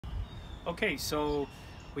Okay, so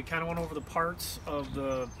we kind of went over the parts of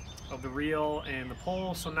the reel and the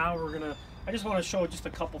pole. So now I just want to show just a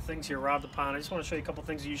couple things here around the pond. I just want to show you a couple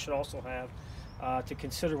things that you should also have to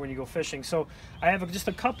consider when you go fishing. So I have just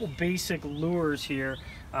a couple basic lures here.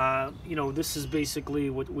 You know, this is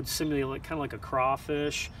basically what would simulate kind of like a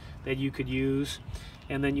crawfish that you could use.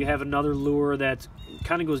 And then you have another lure that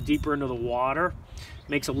kind of goes deeper into the water,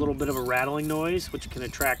 makes a little bit of a rattling noise, which can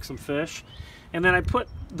attract some fish. And then I put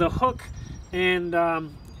the hook, and a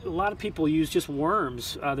lot of people use just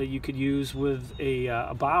worms that you could use with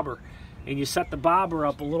a bobber. And you set the bobber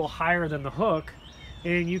up a little higher than the hook,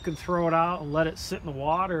 and you can throw it out and let it sit in the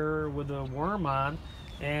water with the worm on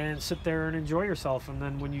and sit there and enjoy yourself. And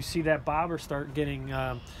then when you see that bobber start getting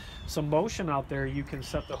some motion out there, you can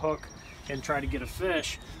set the hook and try to get a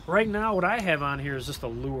fish. Right now what I have on here is just a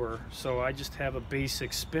lure. So I just have a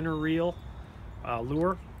basic spinner reel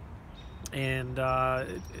lure, and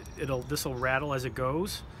this will rattle as it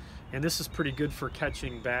goes, and this is pretty good for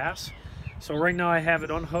catching bass. So right now I have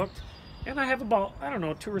it unhooked, and I have about, I don't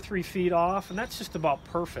know, 2 or 3 feet off, and that's just about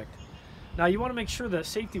perfect. Now you want to make sure that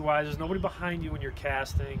safety wise there's nobody behind you when you're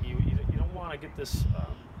casting. You don't want to get this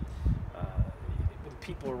with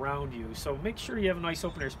people around you, so make sure you have a nice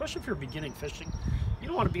open area, especially if you're beginning fishing. You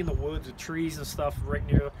don't want to be in the woods with trees and stuff right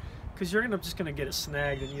near, because you're just going to get it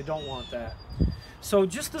snagged, and you don't want that. So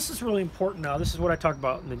this is really important now. This is what I talk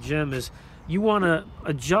about in the gym, is you want to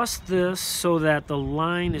adjust this so that the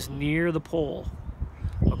line is near the pole.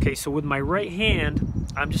 Okay, so with my right hand,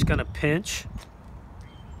 I'm just going to pinch.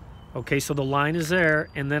 Okay, so the line is there,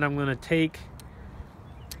 and then I'm going to take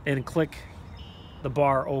and click the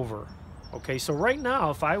bar over. Okay, so right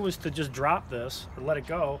now, if I was to just drop this or let it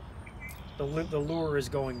go, the lure is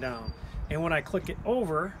going down. And when I click it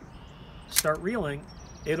over, start reeling,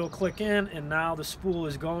 it'll click in, and now the spool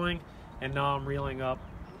is going, and now I'm reeling up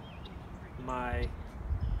my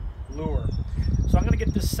lure. So I'm going to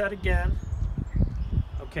get this set again.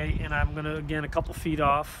 Okay, and I'm going to, again, a couple feet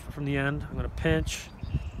off from the end. I'm going to pinch.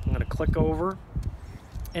 I'm going to click over.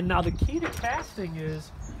 And now the key to casting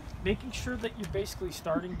is making sure that you're basically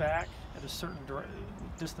starting back at a certain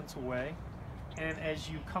distance away. And as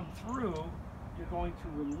you come through, you're going to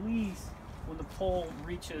release when the pole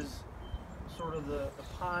reaches sort of the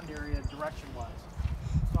pond area direction-wise.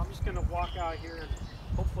 So I'm just going to walk out here, and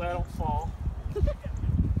hopefully I don't fall.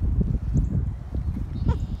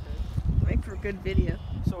 Make for a good video.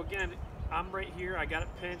 So again, I'm right here. I got it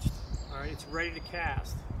pinched. All right, it's ready to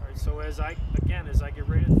cast. All right, so as I get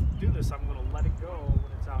ready to do this, I'm going to let it go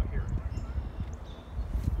when it's out here.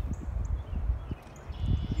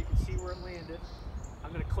 You can see where it landed.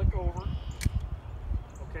 I'm going to click over.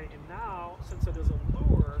 Okay, and now, since it is a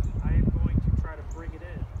lure, I am going to try to bring it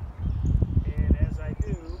in. And as I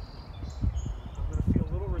do, I'm going to feel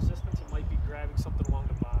a little resistance. It might be grabbing something along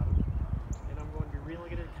the bottom. And I'm going to be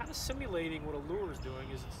reeling it in, kind of simulating what a lure is doing.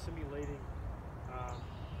 Is it's simulating,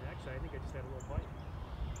 actually I think I just had a little bite.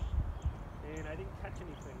 And I didn't catch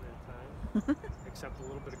anything that time, except a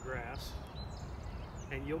little bit of grass.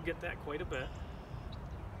 And you'll get that quite a bit.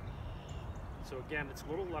 So again, it's a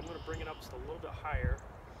little, I'm going to bring it up just a little bit higher.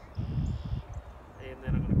 And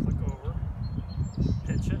then I'm going to click over,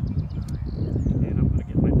 pinch it, and I'm going to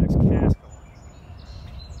get my next cast going.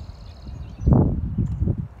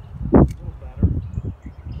 A little better.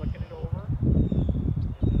 Clicking it over, and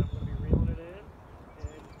then I'm going to be reeling it in.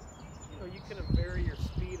 And you know, you can vary your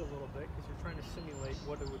speed a little bit because you're trying to simulate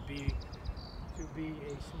what it would be to be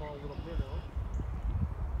a small little minnow.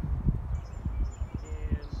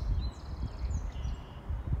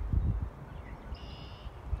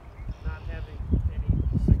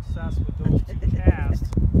 With those 2 casts,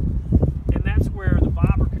 and that's where the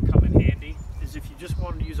bobber could come in handy. Is if you just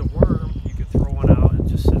wanted to use a worm, you could throw one out and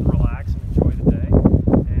just sit and relax and enjoy the day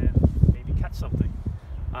and maybe catch something.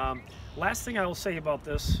 Last thing I will say about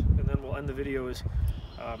this, and then we'll end the video, is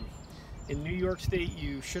in New York State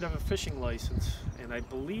you should have a fishing license, and I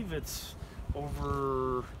believe it's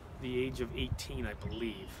over the age of 18, I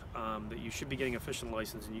believe, that you should be getting a fishing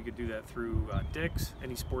license, and you could do that through Dick's,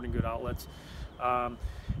 any sporting good outlets.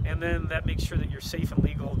 And then that makes sure that you're safe and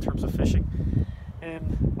legal in terms of fishing.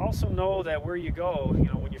 And also know that where you go, you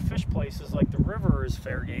know, when you fish places like the river is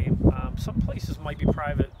fair game. Some places might be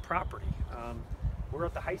private property. We're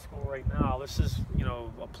at the high school right now. This is, you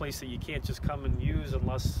know, a place that you can't just come and use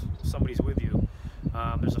unless somebody's with you.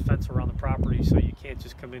 There's a fence around the property, so you can't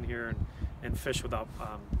just come in here and fish without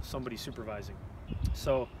somebody supervising.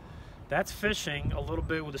 So that's fishing a little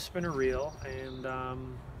bit with a spinner reel, and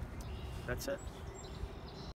that's it.